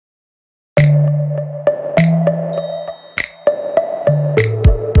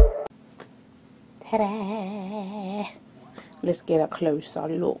Ta-da! Let's get a closer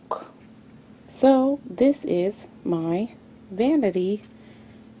look. So this is my vanity.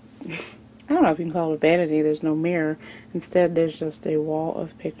 I don't know if you can call it vanity. There's no mirror. Instead, there's just a wall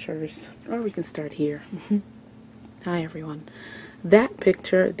of pictures. Or we can start here. Hi, everyone. That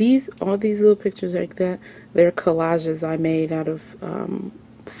picture, all these little pictures like that, they're collages I made out of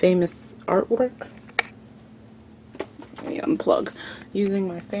famous artwork. Let me unplug. Using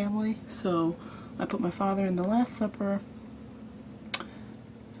my family. So I put my father in The Last Supper.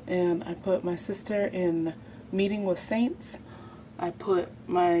 And I put my sister in Meeting with Saints. I put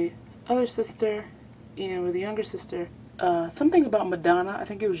my other sister in, with the younger sister, something about Madonna. I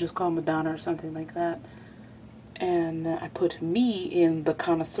think it was just called Madonna or something like that. And I put me in The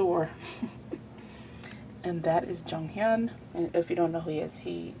Connoisseur. And that is Jonghyun. And if you don't know who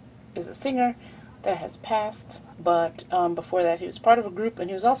he is a singer that has passed. But before that, he was part of a group, and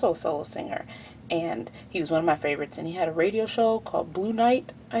he was also a solo singer. And he was one of my favorites. And he had a radio show called Blue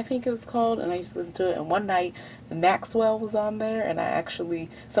Night, I think it was called. And I used to listen to it. And one night, Maxwell was on there. And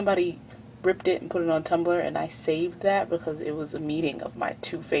somebody ripped it and put it on Tumblr, and I saved that because it was a meeting of my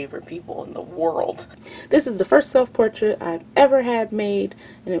two favorite people in the world. This is the first self-portrait I've ever had made,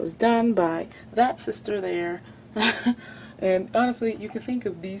 and it was done by that sister there. And honestly, you can think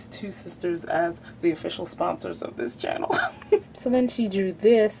of these two sisters as the official sponsors of this channel. So then she drew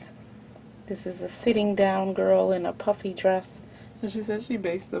this. This is a sitting down girl in a puffy dress, and she said she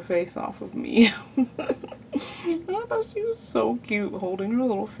based the face off of me. I thought she was so cute holding her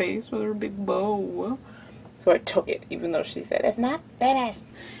little face with her big bow. So I took it, even though she said, it's not finished.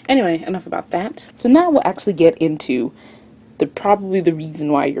 Anyway, enough about that. So now we'll actually get into probably the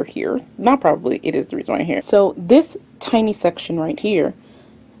reason why you're here. Not probably, it is the reason why you're here. So this tiny section right here,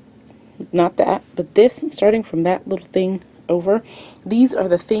 not that, but this, starting from that little thing over, these are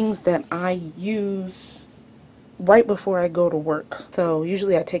the things that I use right before I go to work. So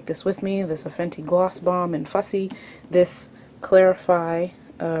usually I take this with me, this Fenty Gloss Bomb in Fussy, this Clarify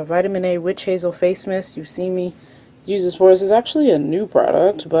Vitamin A Witch Hazel Face Mist. You see me use this for. This is actually a new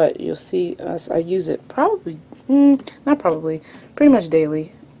product, but you'll see I use it pretty much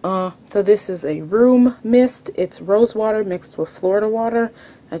daily. So this is a room mist. It's rose water mixed with Florida water.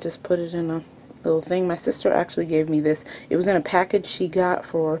 I just put it in a little thing. My sister actually gave me this. It was in a package she got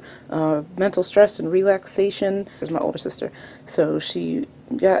for mental stress and relaxation. There's my older sister. So she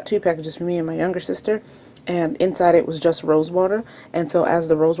got 2 packages for me and my younger sister. And inside it was just rose water. And so as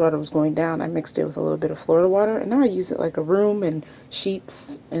the rose water was going down, I mixed it with a little bit of Florida water. And now I use it like a room and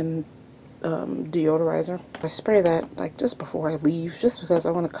sheets and deodorizer. I spray that like just before I leave, just because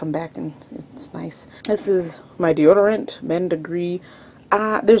I want to come back and it's nice. This is my deodorant, Men Degree.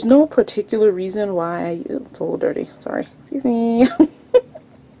 There's no particular reason why. It's a little dirty. Sorry. Excuse me.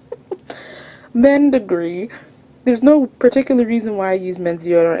 Men Degree. There's no particular reason why I use men's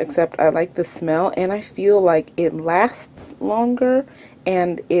deodorant, except I like the smell, and I feel like it lasts longer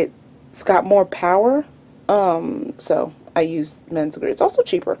and it's got more power. So I use Men's Degree. It's also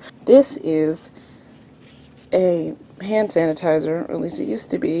cheaper. This is a hand sanitizer, or at least it used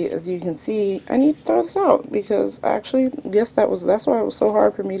to be. As you can see, I need to throw this out because I actually guess that's why it was so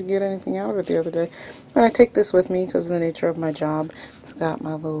hard for me to get anything out of it the other day. But I take this with me because of the nature of my job. It's got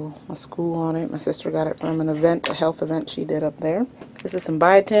my school on it. My sister got it from an event, a health event she did up there. This is some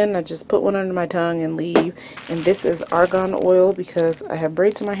biotin. I just put one under my tongue and leave. And this is argan oil because I have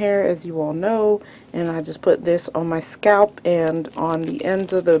braids in my hair, as you all know. And I just put this on my scalp and on the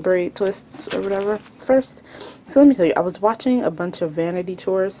ends of the braid twists or whatever first. So let me tell you, I was watching a bunch of vanity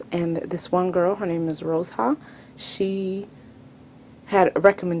tours, and this one girl, her name is Rose Ha, she had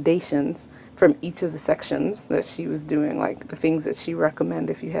recommendations from each of the sections that she was doing, like the things that she recommended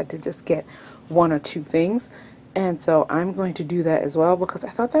if you had to just get 1 or 2 things. And so I'm going to do that as well because I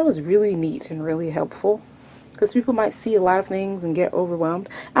thought that was really neat and really helpful. Because people might see a lot of things and get overwhelmed.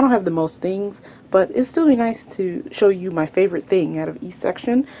 I don't have the most things, but it'd still be nice to show you my favorite thing out of each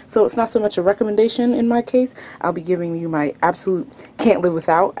section. So it's not so much a recommendation in my case. I'll be giving you my absolute can't live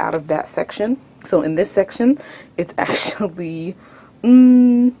without out of that section. So in this section, it's actually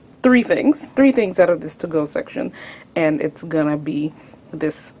 3 things. 3 things out of this to-go section. And it's gonna be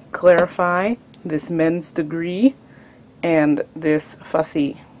this Clarify, this Men's Degree, and this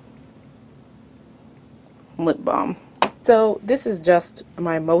Fussy lip balm. So this is just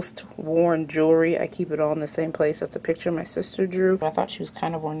my most worn jewelry. I keep it all in the same place. That's a picture my sister drew. I thought she was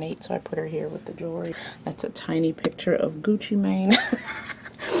kind of ornate, so I put her here with the jewelry. That's a tiny picture of Gucci Mane.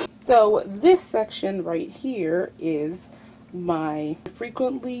 So this section right here is my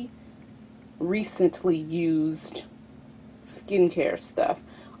recently used skincare stuff.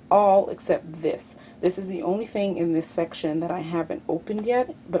 all except this. This is the only thing in this section that I haven't opened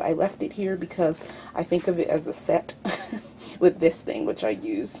yet, but I left it here because I think of it as a set with this thing, which I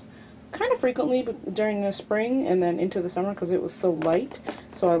use kind of frequently during the spring and then into the summer because it was so light.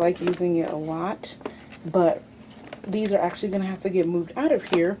 So I like using it a lot. But these are actually going to have to get moved out of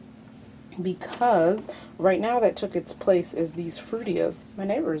here because right now that took its place is these Fruitias. My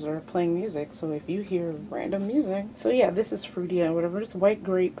neighbors are playing music, so if you hear random music. So yeah, this is Fruitia, whatever. It's white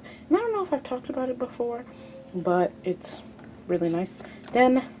grape. And I don't know if I've talked about it before, but it's really nice.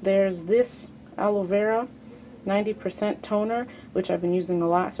 Then there's this aloe vera 90% toner, which I've been using a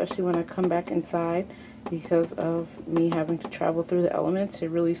lot, especially when I come back inside because of me having to travel through the elements. It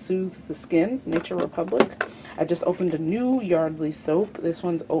really soothes the skin. It's Nature Republic. I just opened a new Yardley soap. This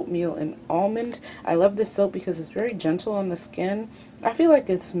one's oatmeal and almond. I love this soap because it's very gentle on the skin. I feel like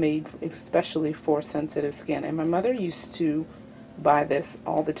it's made especially for sensitive skin. And my mother used to buy this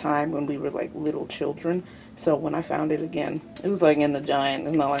all the time when we were like little children. So when I found it again, it was like in the giant.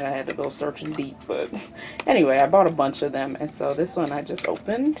 It's not like I had to go searching deep, but anyway, I bought a bunch of them, and so this one I just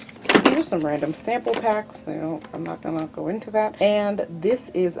opened. These are some random sample packs. You know, I'm not gonna go into that. And this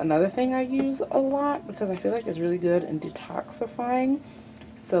is another thing I use a lot because I feel like it's really good in detoxifying.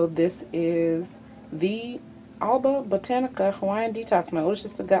 So this is the Alba Botanica Hawaiian Detox. My older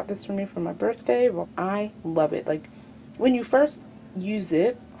sister got this for me for my birthday. Well, I love it. Like, when you first use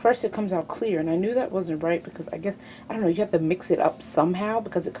it, first it comes out clear, and I knew that wasn't right because I guess, I don't know, you have to mix it up somehow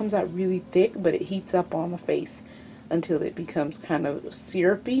because it comes out really thick, but it heats up on the face until it becomes kind of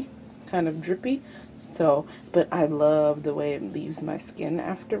syrupy, kind of drippy. So, but I love the way it leaves my skin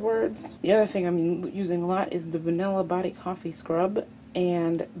afterwards. The other thing I'm using a lot is the Vanilla Body Coffee Scrub,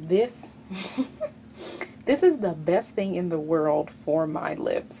 and this, this is the best thing in the world for my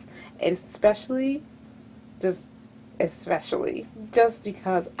lips, especially just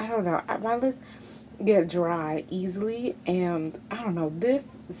because, I don't know, my lips get dry easily, and I don't know, this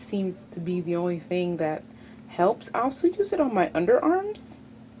seems to be the only thing that helps. I also use it on my underarms,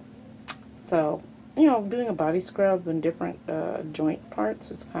 so, you know, doing a body scrub in different joint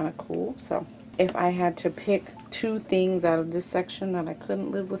parts is kind of cool. So if I had to pick two things out of this section that I couldn't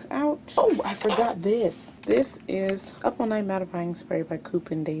live without, oh, I forgot this. This is Up All Night Mattifying Spray by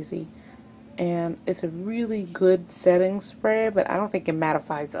Coop and Daisy. And it's a really good setting spray, but I don't think it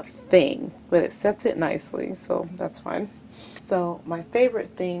mattifies a thing. But it sets it nicely, so that's fine. So my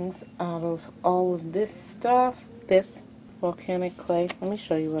favorite things out of all of this stuff, this volcanic clay. Let me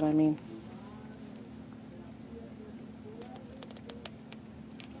show you what I mean.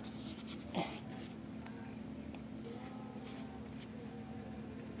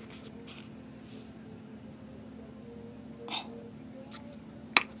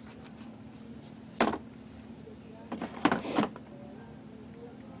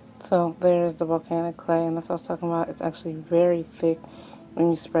 So there's the volcanic clay, and that's what I was talking about. It's actually very thick when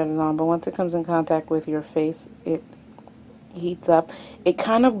you spread it on, but once it comes in contact with your face, it heats up. It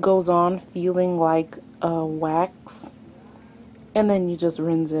kind of goes on feeling like a wax, and then you just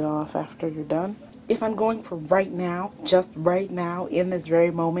rinse it off after you're done. If I'm going for right now, just right now, in this very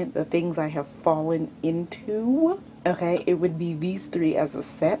moment, the things I have fallen into, okay, it would be these three as a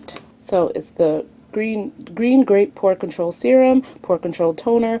set. So it's the Green Grape Pore Control Serum, Pore Control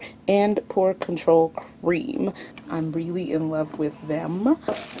Toner, and Pore Control Cream. I'm really in love with them.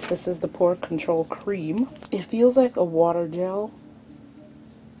 This is the Pore Control Cream. It feels like a water gel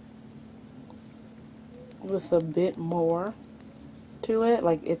with a bit more to it.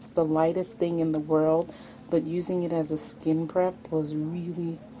 Like, it's the lightest thing in the world, but using it as a skin prep was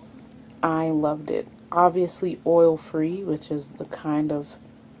really, I loved it. Obviously oil free, which is the kind of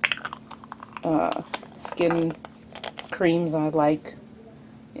skin creams I like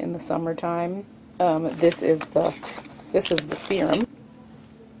in the summertime. This is the serum.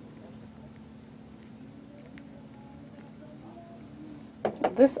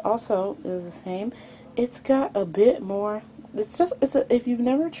 This also is the same. It's got a bit more. If you've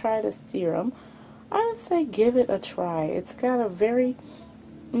never tried a serum, I would say give it a try. It's got a very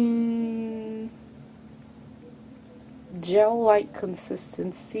gel-like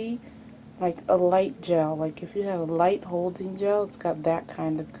consistency. Like a light gel. Like if you had a light holding gel, it's got that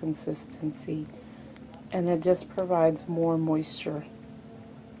kind of consistency. And it just provides more moisture.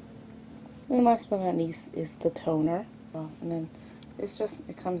 And last but not least is the toner. And then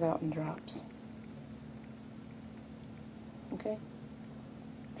it comes out in drops. Okay?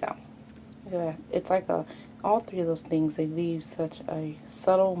 So, look at that. It's like all three of those things, they leave such a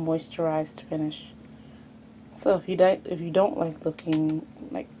subtle moisturized finish. So if you don't like looking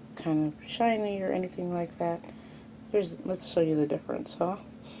like kind of shiny or anything like that, let's show you the difference. So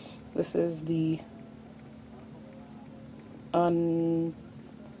This is the unfruitied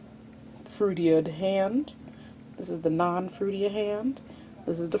hand. This is the non-fruitia hand.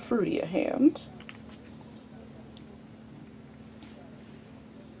 This is the fruitia hand.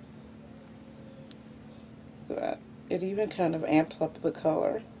 Look at that. It even kind of amps up the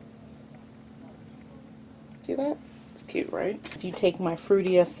color. See that? It's cute, right? If you take my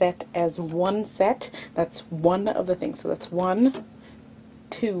fruitia set as one set, that's one of the things. So that's 1,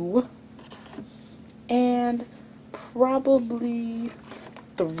 2, and probably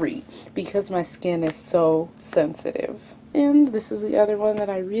 3, because my skin is so sensitive. And this is the other one that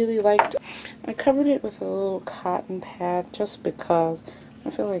I really liked. I covered it with a little cotton pad just because I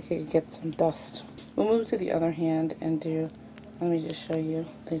feel like it could get some dust. We'll move to the other hand and do, let me just show you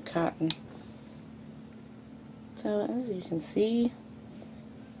the cotton. So as you can see,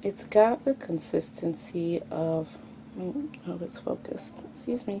 it's got the consistency of, oh, it's focused,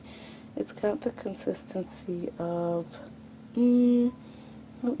 excuse me. It's got the consistency of,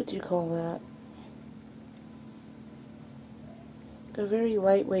 what would you call that? A very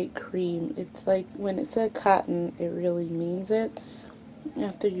lightweight cream. It's like, when it said cotton, it really means it.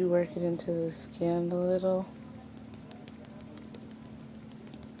 After you work it into the skin a little.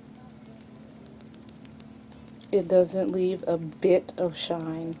 It doesn't leave a bit of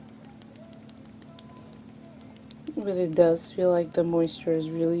shine. But it does feel like the moisture is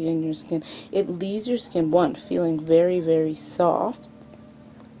really in your skin. It leaves your skin, one, feeling very, very soft.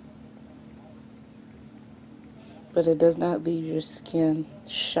 But it does not leave your skin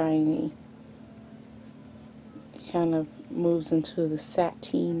shiny. It kind of moves into the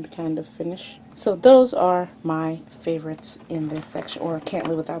sateen kind of finish. So those are my favorites in this section, or can't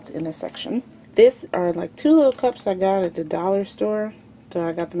live without in this section. This are like 2 little cups I got at the dollar store. So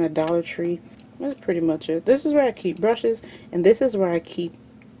I got them at Dollar Tree. That's pretty much it. This is where I keep brushes, and this is where I keep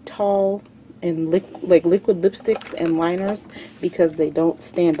tall and liquid lipsticks and liners, because they don't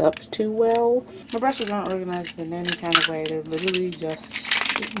stand up too well. My brushes aren't organized in any kind of way. They're literally just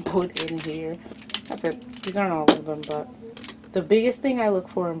put in here. That's it. These aren't all of them, but the biggest thing I look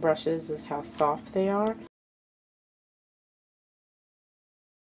for in brushes is how soft they are.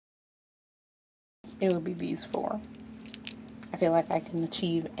 It would be these 4. I feel like I can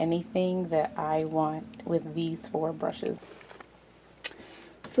achieve anything that I want with these 4 brushes.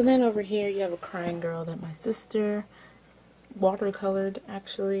 So then over here you have a crying girl that my sister watercolored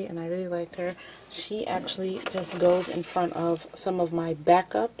actually, and I really liked her. She actually just goes in front of some of my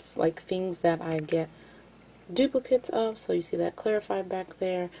backups, like things that I get duplicates of. So you see that clarified back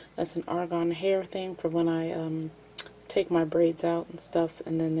there. That's an argan hair thing for when I take my braids out and stuff.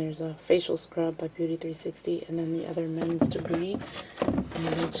 And then there's a facial scrub by Beauty 360, and then the other men's debris, and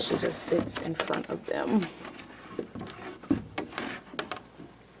then she just sits in front of them.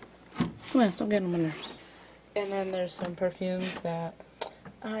 Come on, stop getting on my nerves. And then there's some perfumes that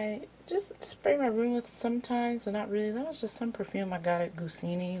I just spray my room with sometimes, but not really. That was just some perfume I got at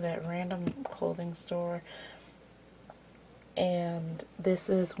Gusini, that random clothing store. And this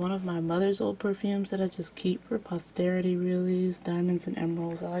is one of my mother's old perfumes that I just keep for posterity, really. It's Diamonds and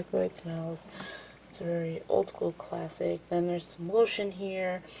Emeralds. I like the way it smells. It's a very old school classic. Then there's some lotion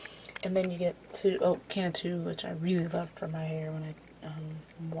here. And then you get to, oh, Cantu, which I really love for my hair when I'm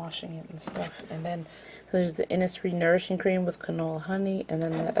washing it and stuff. And then so there's the Innisfree Nourishing Cream with canola honey, and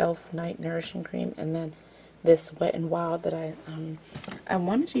then the e.l.f. Night Nourishing Cream, and then this Wet n Wild that I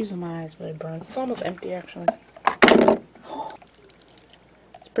wanted to use on my eyes, but it burns. It's almost empty actually.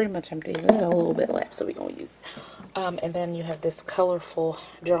 It's pretty much empty. There's a little bit left, so we're gonna use it. And then you have this colorful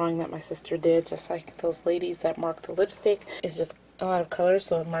drawing that my sister did, just like those ladies that mark the lipstick. It's just a lot of colors,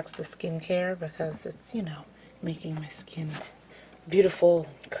 so it marks the skincare because it's, you know, making my skin beautiful,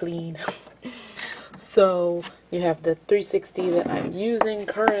 clean. So you have the 360 that I'm using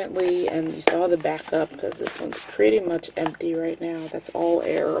currently, and you saw the backup because this one's pretty much empty right now. That's all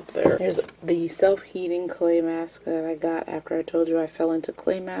air up there. Here's the self-heating clay mask that I got after I told you I fell into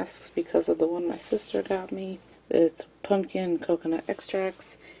clay masks because of the one my sister got me. It's pumpkin coconut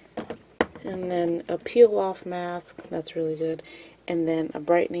extracts, and then a peel off mask that's really good, and then a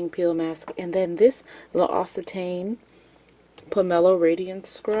brightening peel mask, and then this L'Occitane Pomelo Radiance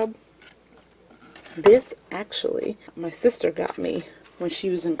Scrub. This actually my sister got me when she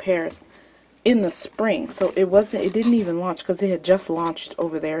was in Paris in the spring, so it didn't even launch because it had just launched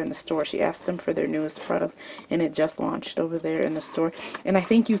over there in the store. She asked them for their newest products, and it just launched over there in the store, and I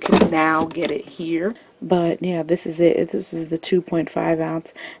think you can now get it here. But yeah, this is it. This is the 2.5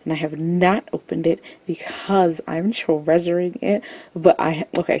 ounce, and I have not opened it because I'm treasuring it. But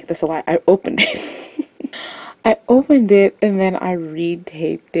okay, that's a lie. I opened it. I opened it and then I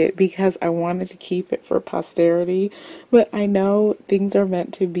retaped it because I wanted to keep it for posterity, but I know things are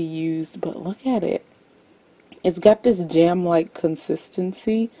meant to be used, but look at it. It's got this jam-like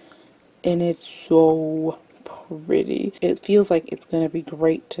consistency and it's so pretty. It feels like it's going to be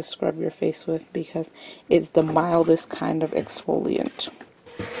great to scrub your face with because it's the mildest kind of exfoliant.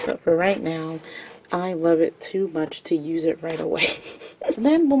 But for right now, I love it too much to use it right away.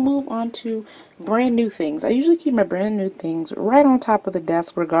 Then we'll move on to brand new things. I usually keep my brand new things right on top of the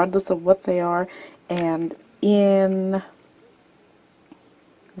desk regardless of what they are and in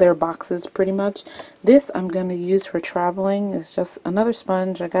their boxes pretty much. This I'm going to use for traveling. It's just another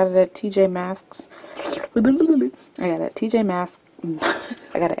sponge. I got it at TJ Maxx. I got it at TJ Maxx.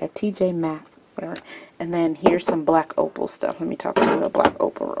 I got it at TJ Maxx. Whatever. And then here's some black opal stuff. Let me talk to you about black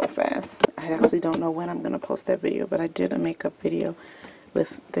opal real fast. I actually don't know when I'm going to post that video, but I did a makeup video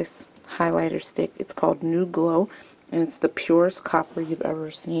with this highlighter stick. It's called Nude Glow, and it's the purest copper you've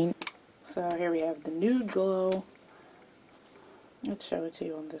ever seen. So here we have the Nude Glow. Let's show it to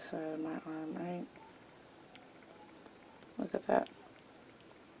you on this side of my arm, right? Look at that.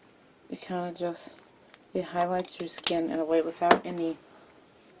 It kind of just, it highlights your skin in a way without any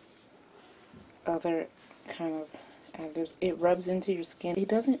other kind of additives. It rubs into your skin. It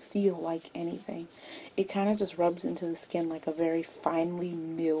doesn't feel like anything. It kind of just rubs into the skin like a very finely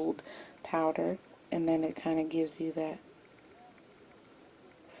milled powder, and then it kind of gives you that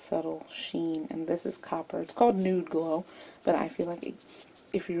subtle sheen. And this is copper. It's called Nude Glow, but I feel like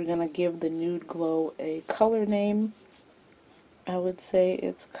if you were gonna give the Nude Glow a color name, I would say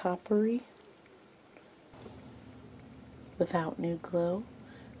it's coppery. Without Nude Glow,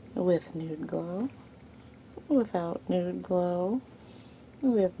 with Nude Glow, without Nude Glow,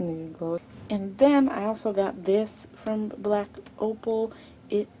 with Nude Glow. And then I also got this from Black Opal.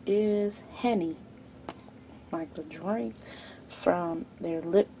 It is Henny, like the drink, from their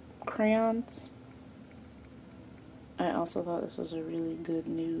lip crayons. I also thought this was a really good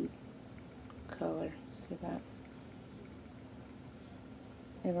nude color. See that?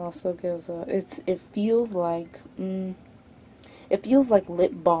 It also gives a, it feels like lip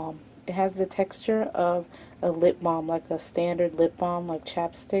balm. It has the texture of a lip balm, like a standard lip balm, like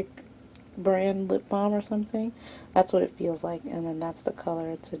chapstick brand lip balm or something. That's what it feels like, and then that's the color.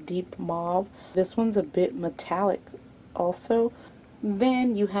 It's a deep mauve. This one's a bit metallic also.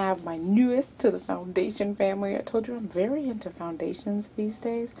 Then you have my newest to the foundation family. I told you I'm very into foundations these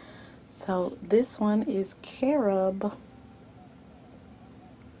days. So this one is Carob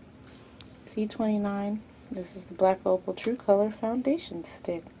C29. This is the Black Opal True Color Foundation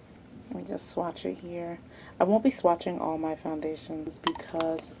Stick. Let me just swatch it here. I won't be swatching all my foundations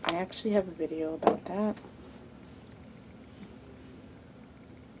because I actually have a video about that.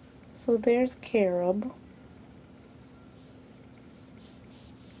 So there's Carob.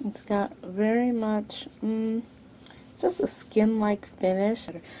 It's got very much, just a skin-like finish.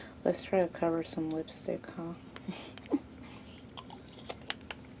 Let's try to cover some lipstick, huh?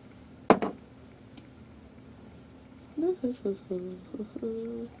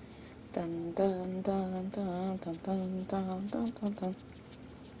 Dun, dun, dun, dun, dun, dun, dun, dun, dun, dun.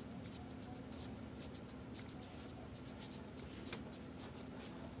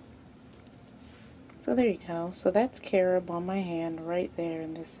 So there you go. So that's Carob on my hand right there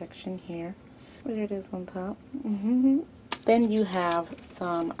in this section here. There it is on top. Then you have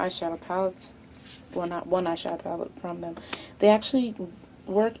some eyeshadow palettes. Well, not one eyeshadow palette from them. They actually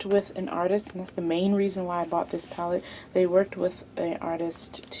worked with an artist, and that's the main reason why I bought this palette. They worked with an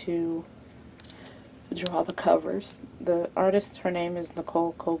artist to draw the covers. The artist, her name is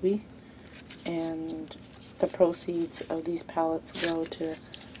Nicole Kobe, and the proceeds of these palettes go to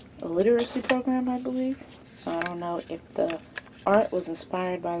a literacy program, I believe. So I don't know if the art was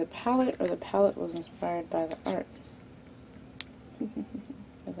inspired by the palette or the palette was inspired by the art. So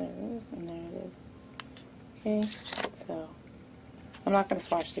there it is, and there it is. Okay, so I'm not going to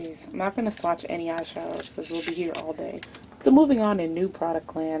swatch these. I'm not going to swatch any eyeshadows because we'll be here all day. So moving on in new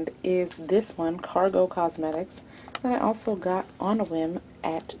product land is this one, Cargo Cosmetics, that I also got on a whim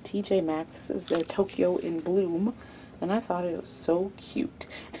at TJ Maxx. This is their Tokyo in Bloom, and I thought it was so cute.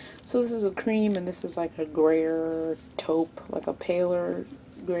 So this is a cream, and this is like a grayer taupe, like a paler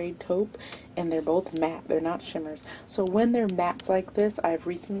gray taupe, and they're both matte. They're not shimmers. So when they're mattes like this, I've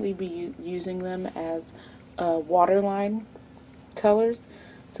recently been using them as waterline colors.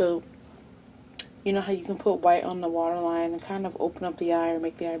 So you know how you can put white on the waterline and kind of open up the eye or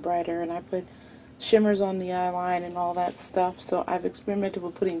make the eye brighter, and I put shimmers on the eye line and all that stuff. So I've experimented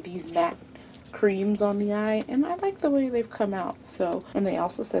with putting these matte creams on the eye, and I like the way they've come out. So, and they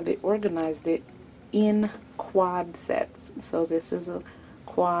also said they organized it in quad sets. So this is a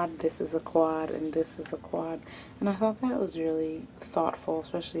quad, this is a quad, and this is a quad. And I thought that was really thoughtful,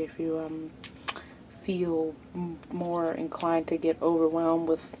 especially if you feel more inclined to get overwhelmed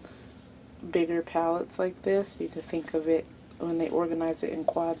with bigger palettes like this. You could think of it, when they organize it in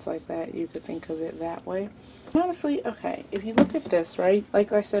quads like that, you could think of it that way. And honestly, okay, if you look at this, right,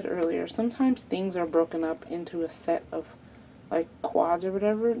 like I said earlier, sometimes things are broken up into a set of like quads or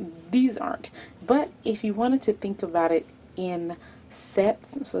whatever. These aren't. But if you wanted to think about it in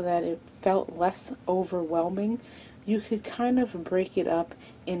sets so that it felt less overwhelming, you could kind of break it up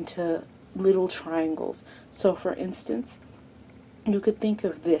into little triangles. So for instance, you could think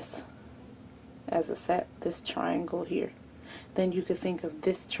of this as a set, this triangle here. Then you could think of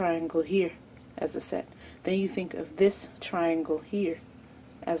this triangle here as a set. Then you think of this triangle here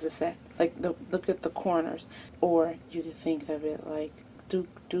as a set. Like, look at the corners. Or you could think of it like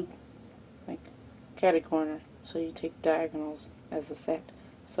like catty corner. So you take diagonals as a set.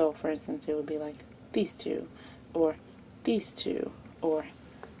 So for instance, it would be like these two, or these two, or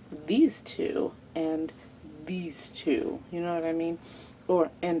these two, and these two. You know what I mean? Or,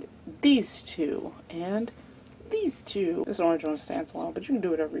 and these two, and these two. This orange one stands alone, but you can do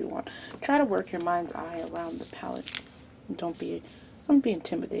whatever you want. Try to work your mind's eye around the palette. Don't be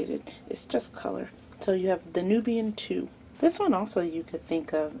intimidated. It's just color. So you have the Nubian 2. This one also you could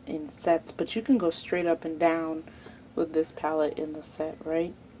think of in sets, but you can go straight up and down with this palette in the set,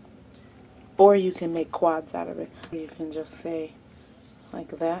 right? Or you can make quads out of it. You can just say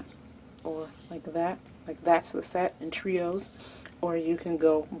like that, or like that. Like that's the set in trios. Or you can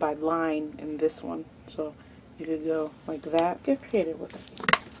go by line in this one. So you could go like that. Get creative with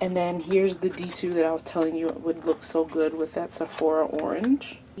it. And then here's the D2 that I was telling you it would look so good with that Sephora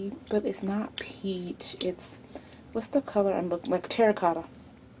orange. But it's not peach. It's, what's the color I'm looking like? Terracotta.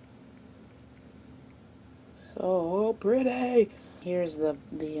 So pretty. Here's the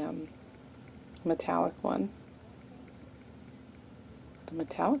metallic one. The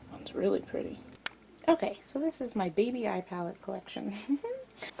metallic one's really pretty. Okay, so this is my baby eye palette collection.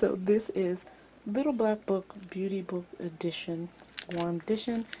 So this is Little Black Book Beauty Book Edition, Warm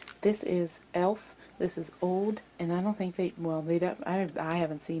Edition. This is e.l.f. This is old, and I don't think they, well, I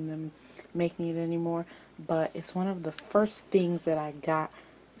haven't seen them making it anymore, but it's one of the first things that I got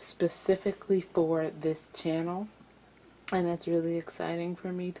specifically for this channel. And that's really exciting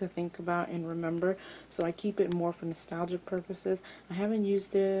for me to think about and remember. So I keep it more for nostalgic purposes. I haven't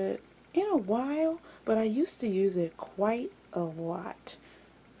used it in a while, but I used to use it quite a lot.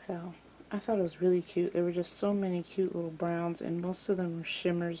 So I thought it was really cute. There were just so many cute little browns, and most of them were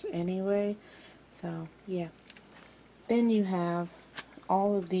shimmers anyway. So yeah. Then you have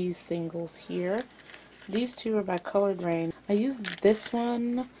all of these singles here. These two are by Colored Rain. I use this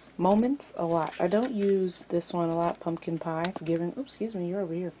one, Moments, a lot. I don't use this one a lot, Pumpkin Pie. Giving, oops, excuse me, you're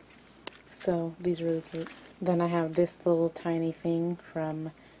over here. So these are really cute. Then I have this little tiny thing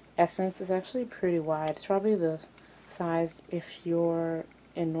from Essence. It's actually pretty wide. It's probably the size, if you're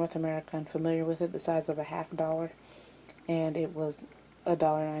in North America and familiar with it, the size of a $50. And it was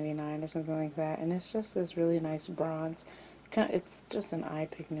 $1.99 or something like that. And it's just this really nice bronze. It's just an eye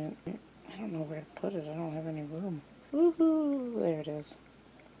pigment. I don't know where to put it. I don't have any room. Woohoo! There it is.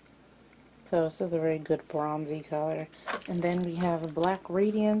 So it's just a very good bronzy color. And then we have Black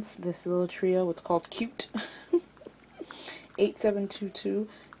Radiance, this little trio. It's called Cute. 8722.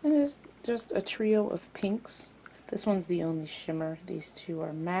 And it's just a trio of pinks. This one's the only shimmer. These two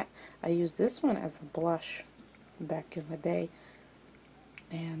are matte. I used this one as a blush back in the day.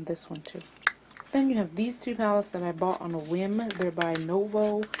 And this one too. Then you have these two palettes that I bought on a whim. They're by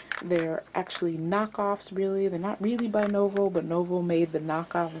Novo. They're actually knockoffs, really. They're not really by Novo, but Novo made the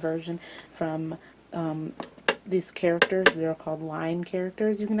knockoff version from these characters. They're called line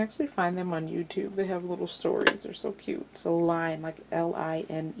characters. You can actually find them on YouTube. They have little stories. They're so cute. So line, like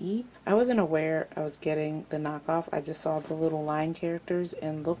L-I-N-E. I wasn't aware I was getting the knockoff. I just saw the little line characters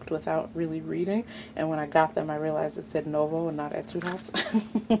and looked without really reading. And when I got them, I realized it said Novo and not Etude House.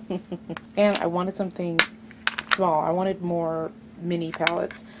 And I wanted something small. I wanted more mini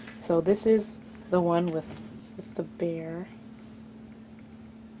palettes. So this is the one with the bear.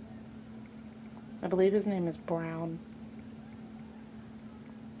 I believe his name is Brown.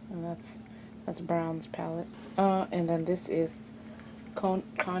 And that's Brown's palette. And then this is Connie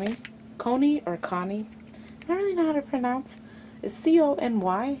or Connie. I don't really know how to pronounce. It's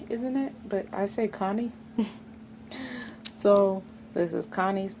C-O-N-Y, isn't it? But I say Connie. So this is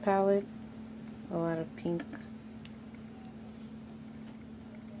Connie's palette. A lot of pinks.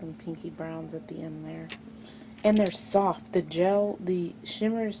 Some pinky browns at the end there. And they're soft. The gel, the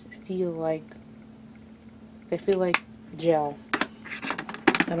shimmers feel like They feel like gel.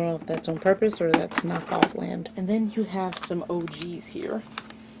 I don't know if that's on purpose or that's knockoff land. And then you have some OGs here.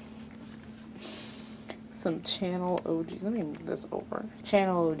 Some channel OGs. Let me move this over.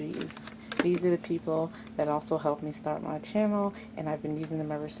 Channel OGs. These are the people that also helped me start my channel, and I've been using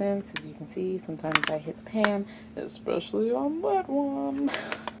them ever since. As you can see, sometimes I hit the pan, especially on that one.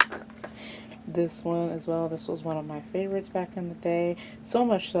 This one as well. This was one of my favorites back in the day. So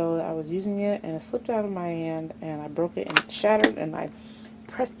much so that I was using it and it slipped out of my hand and I broke it and it shattered, and I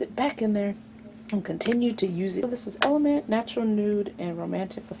pressed it back in there and continued to use it. This was Element, Natural Nude, and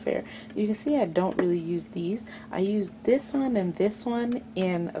Romantic Affair. You can see I don't really use these. I used this one and this one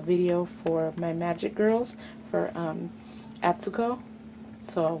in a video for my Magic Girls for Atsuko.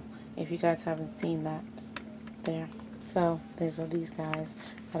 So if you guys haven't seen that, there. So these are these guys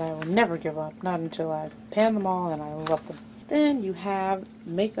that I will never give up, not until I've panned them all and I love them. Then you have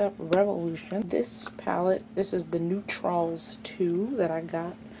Makeup Revolution. This palette, this is the Neutrals 2 that I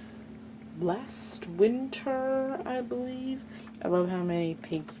got last winter, I believe. I love how many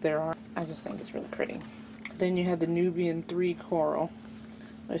pinks there are. I just think it's really pretty. Then you have the Nubian 3 Coral,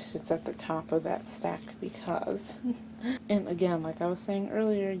 which sits at the top of that stack because, and again, like I was saying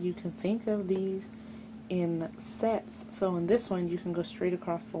earlier, you can think of these in sets. So in this one, you can go straight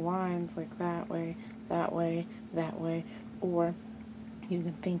across the lines, like that way, that way, that way, or you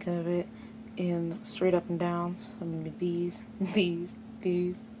can think of it in straight up and down. So maybe these, these,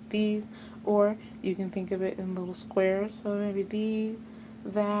 or you can think of it in little squares. So maybe these,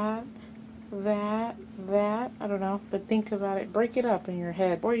 that, I don't know, but think about it, break it up in your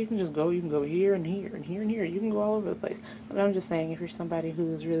head, or you can just go, you can go here and here and here and here, you can go all over the place. But I'm just saying, if you're somebody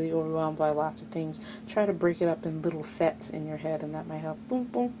who is really overwhelmed by lots of things, try to break it up in little sets in your head, and that might help. Boom,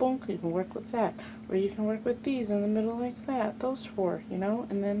 boom, boom, you can work with that, or you can work with these in the middle like that, those four, you know,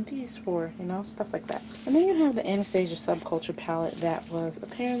 and then these four, you know, stuff like that. And then you have the Anastasia Subculture palette that was,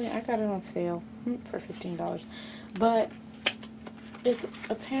 apparently, I got it on sale for $15, but it's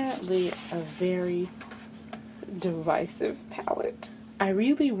apparently a very divisive palette. I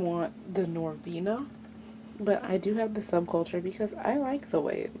really want the Norvina, but I do have the Subculture because I like the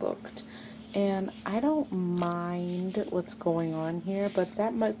way it looked. And I don't mind what's going on here, but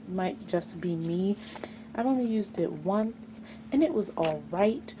that might just be me. I've only used it once, and it was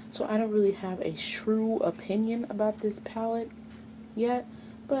alright, so I don't really have a true opinion about this palette yet,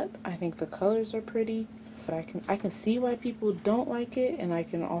 but I think the colors are pretty. But I can see why people don't like it, and I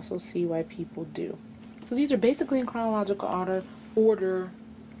can also see why people do. So these are basically in chronological order,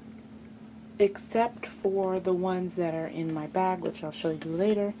 except for the ones that are in my bag, which I'll show you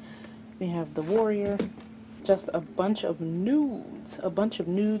later. We have the Warrior, just a bunch of nudes,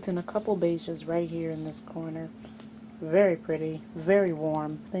 and a couple beiges right here in this corner. Very pretty, very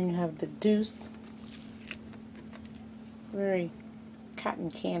warm. Then you have the Deuce, very cotton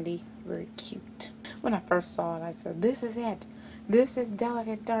candy, very cute. When I first saw it, I said, this is it. This is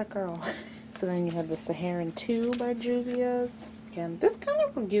Delicate Dark Girl. So then you have the Saharan 2 by Juvia's. Again, this kind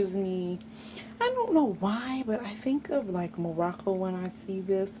of gives me, I don't know why, but I think of like Morocco when I see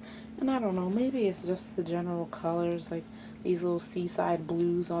this. And I don't know, maybe it's just the general colors, like these little seaside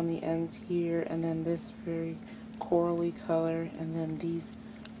blues on the ends here, and then this very corally color, and then these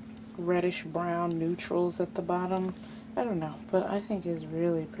reddish brown neutrals at the bottom. I don't know, but I think it's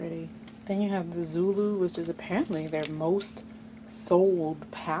really pretty. Then you have the Zulu, which is apparently their most sold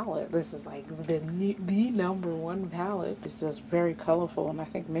palette. This is like the #1 palette. It's just very colorful, and I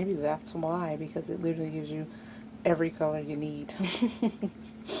think maybe that's why, because it literally gives you every color you need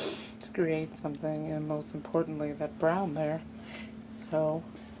to create something, and most importantly, that brown there. So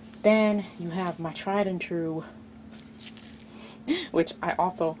then you have my tried and true, which I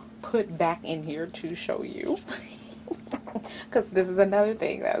also put back in here to show you. Because this is another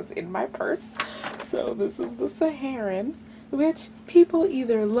thing that was in my purse. So this is the Saharan, which people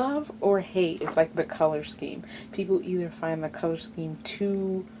either love or hate. It's like the color scheme. People either find the color scheme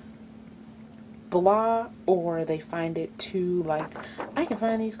too blah, or they find it too, like, I can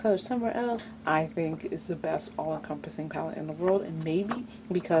find these colors somewhere else. I think it's the best all-encompassing palette in the world, and maybe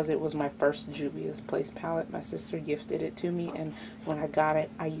because it was my first Juvia's Place palette. My sister gifted it to me, and when I got it,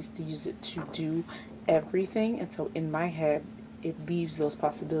 I used to use it to do everything, and so in my head, it leaves those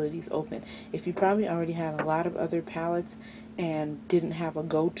possibilities open. If you probably already had a lot of other palettes and didn't have a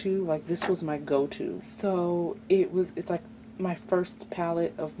go-to, like this was my go-to. So it's like my first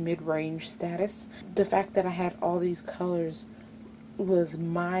palette of mid-range status. The fact that I had all these colors was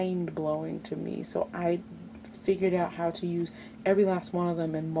mind-blowing to me. So I figured out how to use every last one of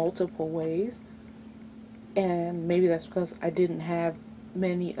them in multiple ways. And maybe that's because I didn't have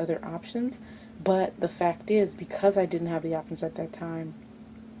many other options, but the fact is, because I didn't have the options at that time,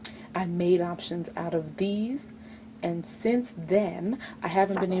 I made options out of these, and since then I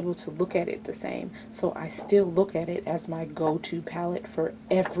haven't been able to look at it the same. So I still look at it as my go-to palette for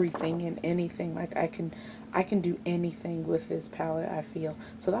everything and anything. Like I can do anything with this palette, I feel.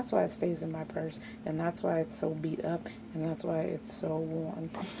 So that's why it stays in my purse, and that's why it's so beat up, and that's why it's so worn.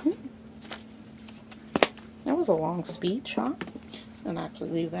 That was a long speech, huh? Just gonna actually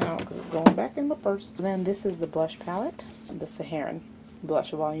leave that out because it's going back in my purse. And then this is the blush palette, the Saharan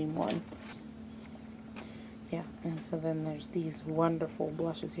Blush Volume 1. Yeah, and so then there's these wonderful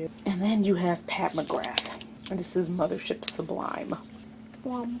blushes here. And then you have Pat McGrath. And this is Mothership Sublime.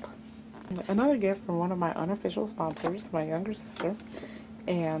 Womp. Another gift from one of my unofficial sponsors, my younger sister.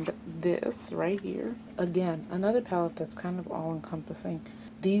 And this right here. Again, another palette that's kind of all-encompassing.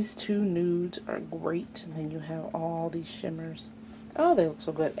 These two nudes are great. And then you have all these shimmers. Oh, they look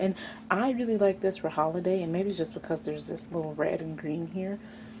so good. And I really like this for holiday. And maybe it's just because there's this little red and green here.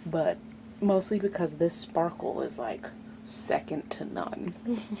 But mostly because this sparkle is like second to none.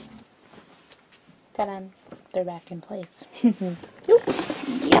 Ta-da! They're back in place.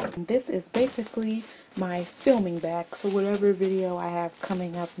 Yeah. This is basically my filming bag. So whatever video I have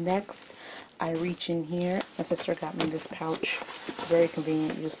coming up next, I reach in here. My sister got me this pouch. It's very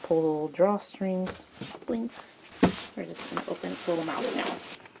convenient. You just pull the little drawstrings. Blink. We're just going to open its little mouth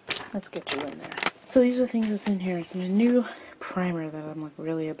now. Let's get you in there. So these are the things that's in here. It's my new primer that I'm like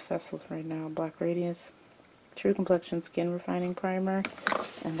really obsessed with right now. Black Radius True Complexion Skin Refining Primer.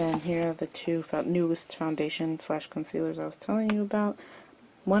 And then here are the two newest foundation / concealers I was telling you about.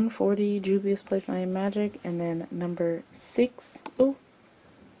 140 Juvia's Place I Am Magic, and then number 6. Oh,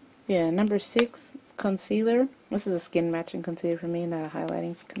 yeah, number 6 concealer. This is a skin matching concealer for me, not a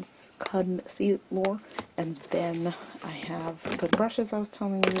highlighting concealer. And then I have the brushes I was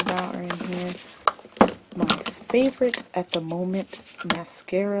telling you about are in here. My favorite at the moment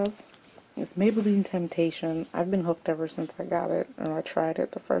mascaras is Maybelline Temptation. I've been hooked ever since I got it, or I tried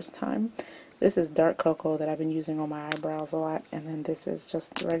it the first time. This is dark cocoa that I've been using on my eyebrows a lot, and then this is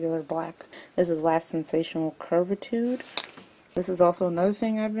just regular black. This is Lash Sensational Curvitude. This is also another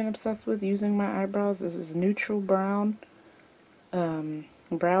thing I've been obsessed with using my eyebrows. This is Neutral Brown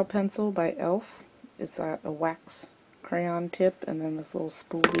Brow Pencil by e.l.f. It's a wax crayon tip, and then this little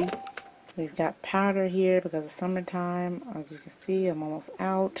spoolie. We've got powder here because it's summertime. As you can see, I'm almost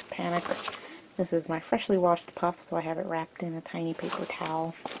out. Panic. This is my freshly washed puff, so I have it wrapped in a tiny paper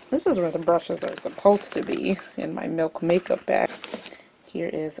towel. This is where the brushes are supposed to be, in my Milk makeup bag. Here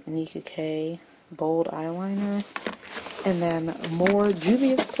is Nika K Bold Eyeliner. And then more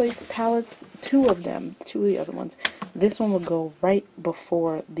Juvia's Place palettes. Two of them. Two of the other ones. This one will go right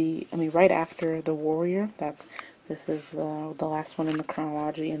before right after the Warrior. This is the last one in the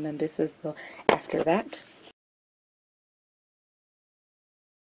chronology, and then this is the after that.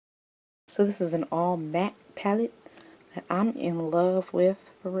 So this is an all matte palette that I'm in love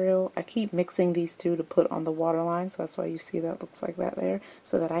with, for real. I keep mixing these two to put on the waterline, so that's why you see that looks like that there.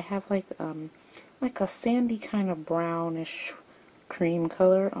 So that I have like a sandy kind of brownish cream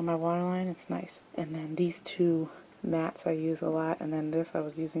color on my waterline. It's nice. And then these two mattes I use a lot, and then this I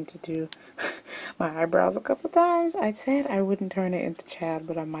was using to do my eyebrows a couple times. I said I wouldn't turn it into Chad,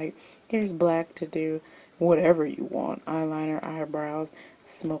 but I might. Here's black to do whatever you want. Eyeliner, eyebrows,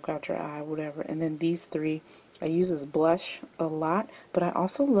 smoke out your eye, whatever. And then these three I use as blush a lot, but I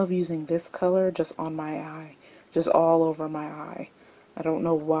also love using this color just on my eye, just all over my eye. I don't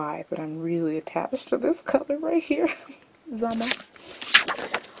know why, but I'm really attached to this color right here. Zama.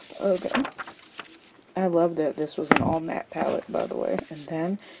 Okay. I love that this was an all matte palette, by the way. And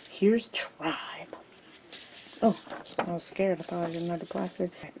then here's Tribe. Oh, I was scared. I thought I didn't have the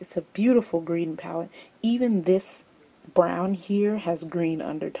plastic. It's a beautiful green palette. Even this brown here has green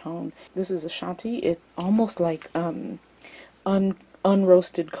undertone. This is Ashanti. It's almost like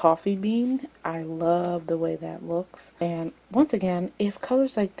unroasted coffee bean. I love the way that looks. And once again, if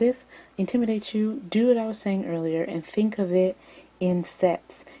colors like this intimidate you, do what I was saying earlier and think of it in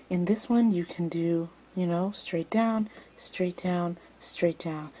sets. In this one, you can do, you know, straight down, straight down, straight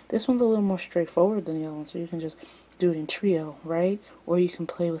down. This one's a little more straightforward than the other one, so you can just do it in trio, right? Or you can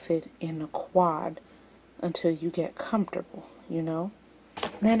play with it in a quad until you get comfortable, you know?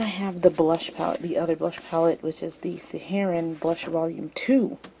 Then I have the blush palette, the other blush palette, which is the Saharan Blush Volume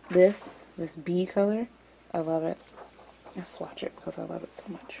 2. This B color, I love it. I swatch it because I love it so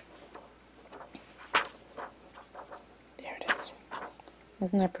much. There it is.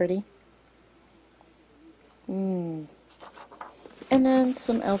 Isn't that pretty? And then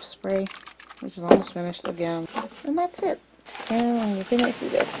some e.l.f. spray, which is almost finished again. And that's it. And when you're finished, you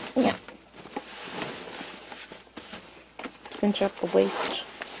just, yeah, cinch up the waist,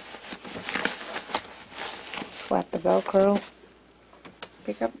 slap the Velcro,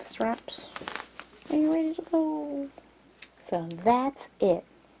 pick up the straps, and you're ready to go. So that's it.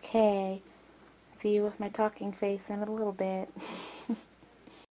 Okay. See you with my talking face in a little bit.